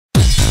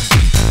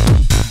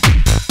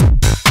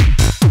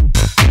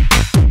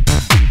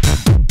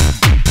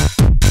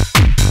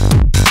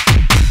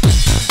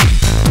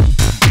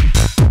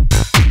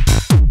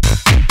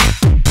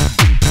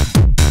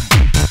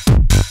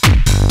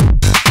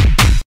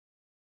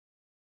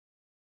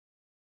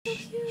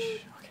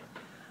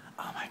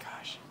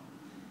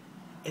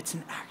It's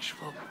an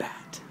actual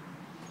bat.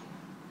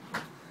 Is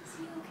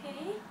he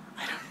okay?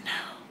 I don't know.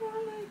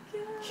 Oh my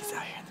god. He's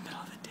out here in the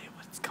middle of the day.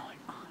 What's going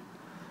on?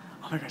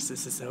 Oh my gosh,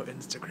 this is so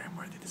Instagram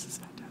worthy. This is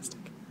fantastic.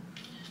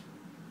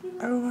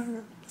 Oh my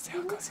god. Let's see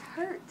how He looks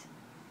hurt.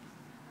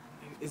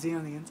 Is he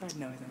on the inside?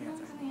 No, he's on the No,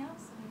 outside. he's on the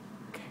outside.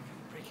 Okay,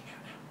 I'm breaking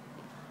out now.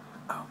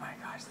 Oh my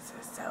gosh, this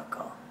is so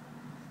cool.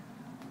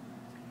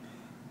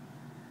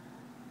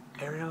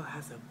 Ariel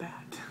has a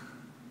bat.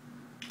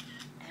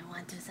 I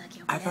want to suck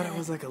your I thought it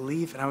was like a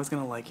leaf, and I was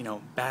gonna like, you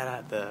know, bat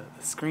at the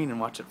screen and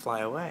watch it fly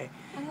away.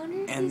 I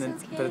wonder if And he's then,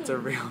 okay. but it's a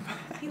real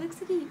bat. He looks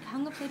like he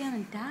hung upside down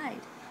and died.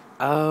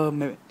 Oh,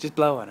 maybe just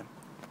blow on him.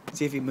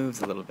 See if he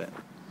moves a little bit.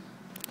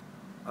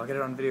 I'll get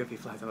it on video if he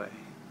flies away.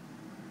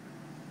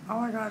 Oh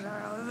my gosh,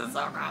 Ariel, this is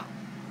so cool.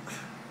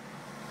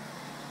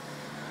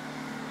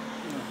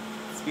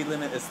 Speed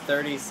limit is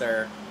 30,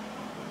 sir.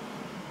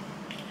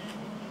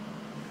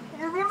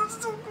 Oh my god, this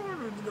is so cool.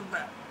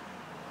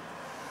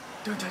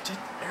 Don't touch it,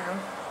 Ariel.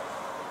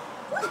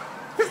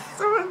 It's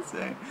so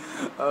insane.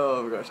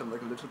 Oh my gosh, I'm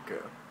like a little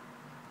girl.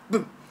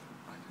 Boom.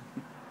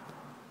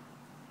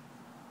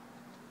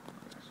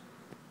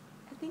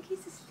 I think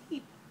he's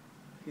asleep.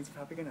 He's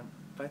probably gonna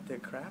bite the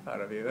crap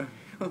out of you.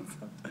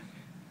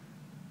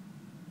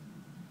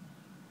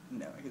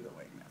 No, he's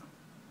awake now.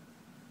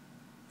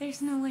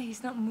 There's no way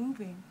he's not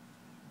moving.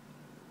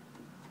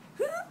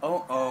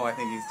 Oh, I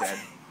think he's dead.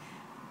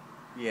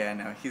 Yeah,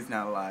 no, he's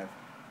not alive.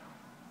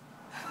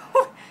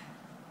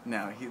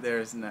 No, he's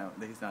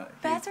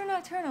not. Bats are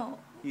nocturnal.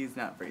 He's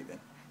not breathing.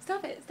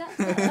 Stop it. Stop.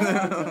 I don't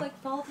want him to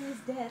like fall to his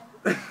death.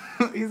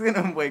 He's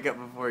gonna wake up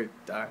before he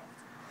dies.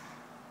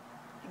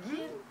 I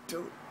can't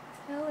Don't.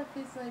 tell if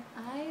his like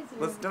eyes are.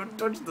 Let's don't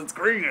touch the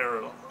screen,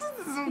 Ariel.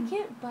 He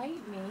can't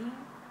bite me.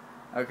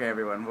 Okay,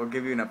 everyone, we'll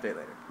give you an update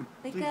later.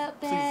 Wake Please-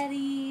 up,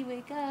 Betty.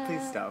 Wake up.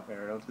 Please stop,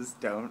 Ariel. Just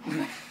don't.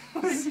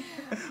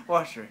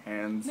 Wash your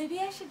hands. Maybe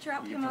I should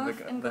drop You him can off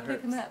look up and the go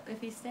pick him hurts. up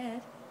if he's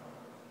dead.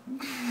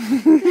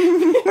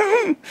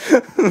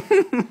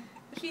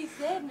 If he's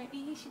dead, maybe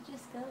he should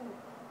just go.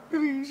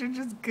 Maybe you should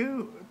just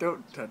go.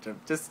 Don't touch him.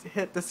 Just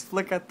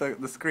flick at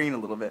the screen a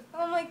little bit.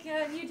 Oh my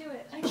god, you do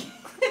it. I can't.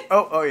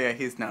 Oh yeah,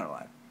 he's not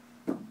alive.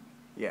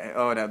 Yeah,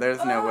 oh no,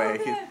 there's no Oh, way.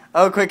 God.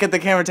 Oh, quick, get the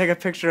camera, take a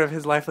picture of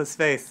his lifeless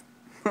face.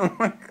 Oh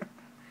my god.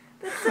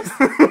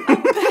 A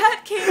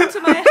bat came to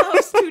my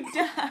house to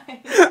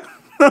die.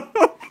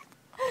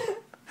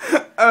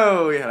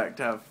 Oh, we like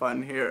to have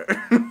fun here.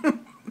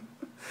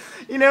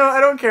 You know, I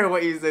don't care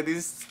what you say,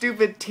 these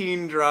stupid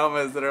teen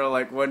dramas that are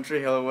like One Tree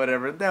Hill or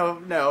whatever.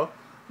 No.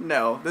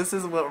 This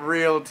is what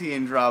real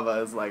teen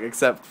drama is like,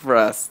 except for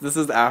us. This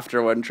is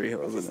after One Tree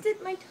Hill, I isn't just it?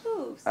 did my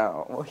toes.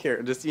 Oh, well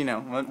here, just, you know,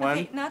 one,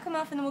 Okay, knock him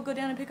off and then we'll go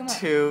down and pick him up.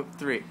 2,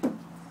 3.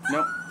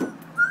 Nope.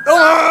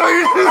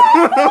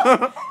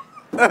 Oh!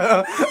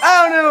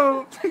 Oh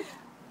no!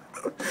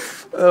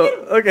 Oh,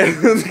 okay,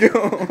 let's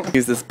go.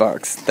 Use this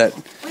box that.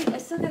 Wait, I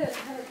still gotta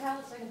have a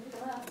towel so I can pick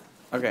him up.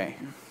 Okay.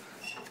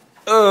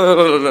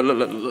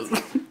 Oh,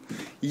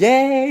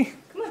 yay!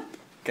 Come on.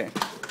 Okay. I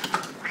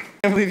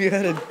can't believe you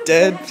had a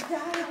dead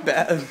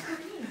bat.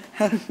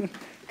 What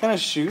kind of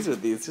shoes are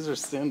these? These are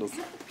sandals. I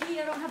have to pee,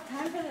 I don't have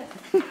time for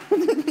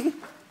this.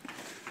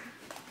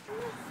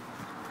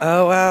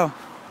 Oh wow.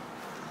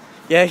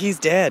 Yeah, he's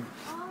dead.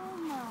 Oh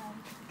my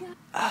god.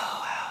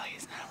 Oh wow,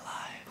 he's not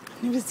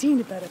alive. Never seen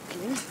a bat up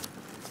here.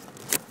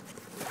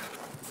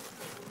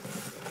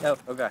 Oh,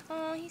 okay.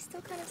 Oh, he's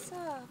still kind of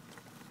soft.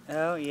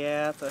 Oh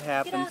yeah, that's what Get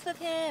happens. off of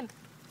him.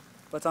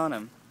 What's on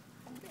him?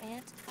 An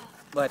ant. Oh,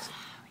 What? he's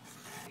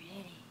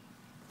pretty.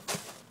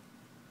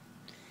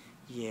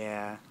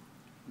 Yeah.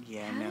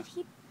 Yeah, How no. did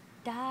he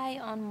die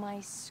on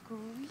my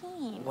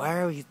screen? Why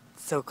are we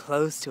so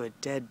close to a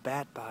dead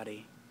bat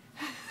body?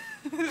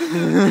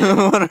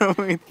 What are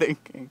we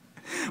thinking?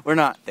 We're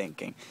not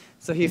thinking.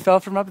 So he fell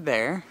from up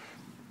there.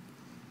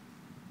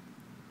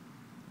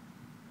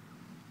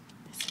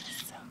 This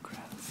is so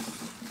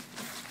gross.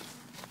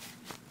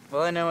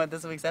 Well, I know what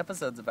this week's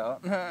episode's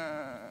about.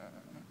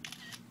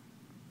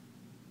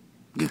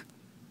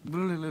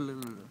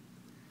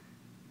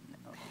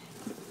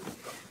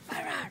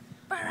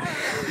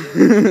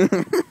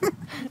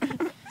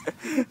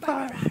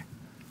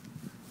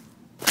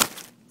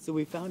 So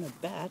we found a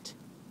bat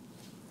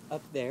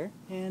up there,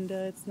 and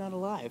it's not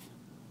alive.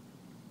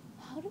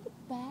 How did the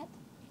bat?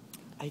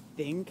 I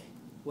think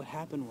what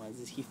happened was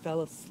is he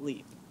fell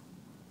asleep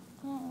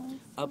Oh, it's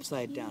so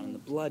upside down, and the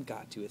cute. blood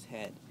got to his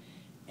head.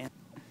 And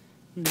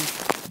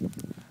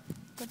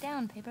Go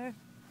down, paper.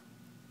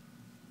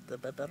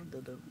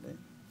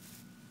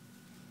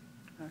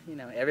 you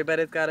know,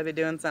 everybody's got to be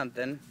doing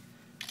something.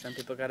 Some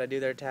people got to do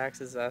their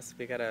taxes. Us,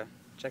 we got to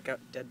check out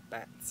dead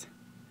bats.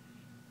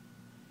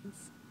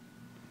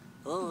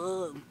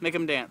 Oh, make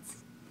them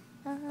dance.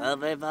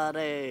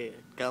 Everybody,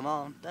 come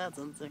on, dance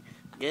and sing.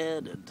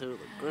 Get into the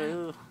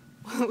groove.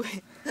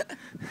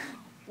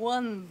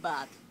 One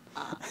bat.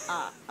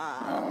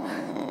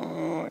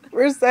 Oh,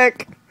 we're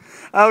sick.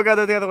 Oh god,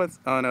 they're the other ones.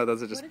 Oh no,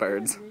 those are just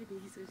birds.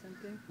 Rabies or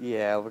something?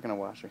 Yeah, we're gonna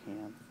wash our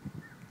hands.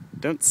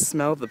 Don't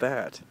smell the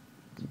bat.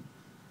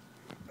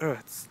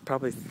 it's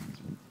probably...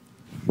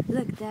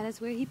 Look, that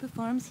is where he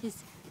performs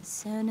his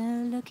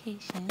sono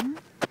location.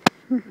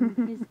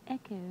 His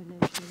echo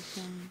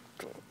location.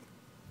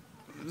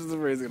 This is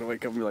where he's gonna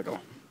wake up and be like, oh,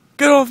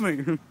 get off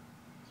me!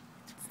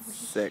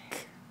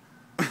 Sick.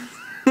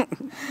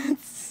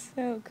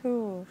 So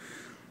cool.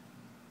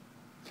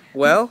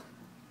 Well,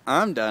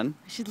 I'm done.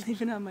 I should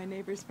leave it on my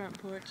neighbor's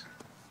front porch.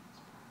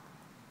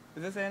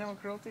 Is this animal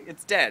cruelty?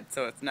 It's dead,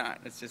 so it's not.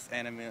 It's just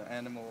animal.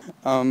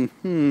 Oh.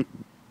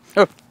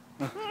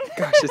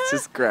 Gosh, it's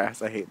just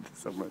grass. I hate this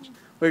so much.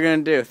 What are you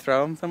gonna do?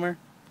 Throw him somewhere?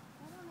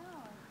 I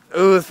don't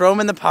know. Ooh, throw him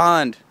in the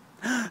pond.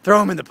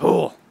 Throw him in the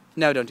pool.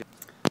 No, don't do it.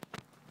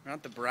 We're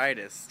not the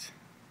brightest.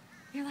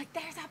 You're like,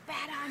 there's a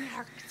bat on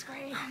your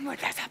screen. I'm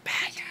like, that's a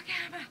bat. Your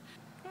camera.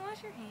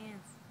 Wash your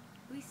hands.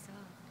 We saw.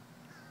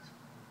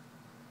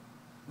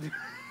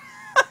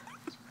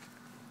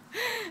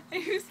 I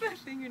used my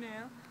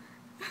fingernail.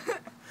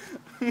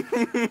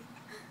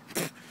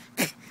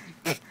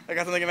 I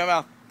got something in my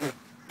mouth.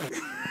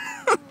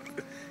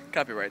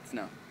 Copyrights,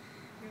 no.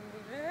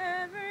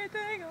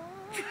 Everything I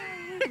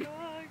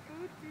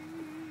could be.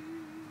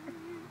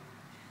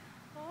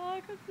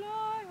 I could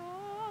fly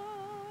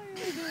higher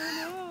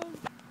than a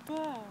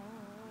bat.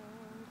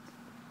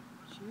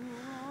 You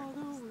are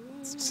the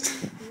wind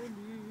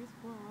beneath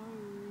my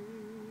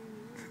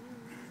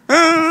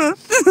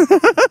wings.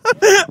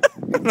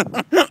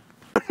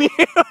 You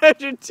had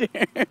your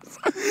tears.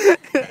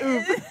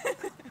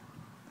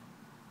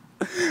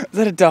 Is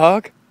that a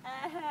dog?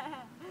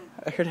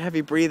 I heard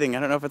heavy breathing. I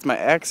don't know if it's my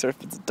ex or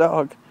if it's a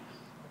dog.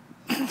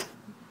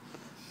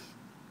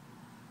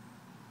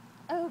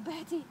 Oh,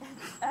 Betty.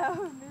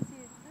 Oh, miss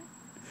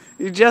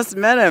you. You just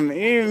met him. You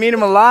didn't even meet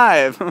him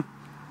alive. I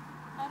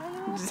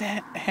don't know. Just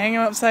hang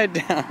him upside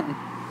down.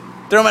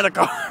 Throw him in a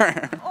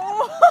car.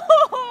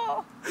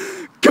 Oh!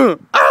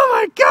 Oh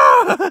my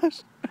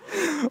gosh!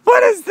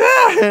 What is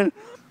that?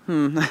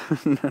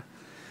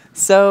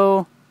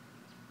 So,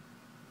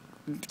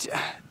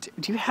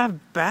 do you have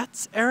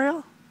bats,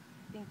 Ariel?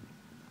 I think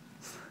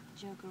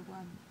Joker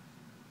won.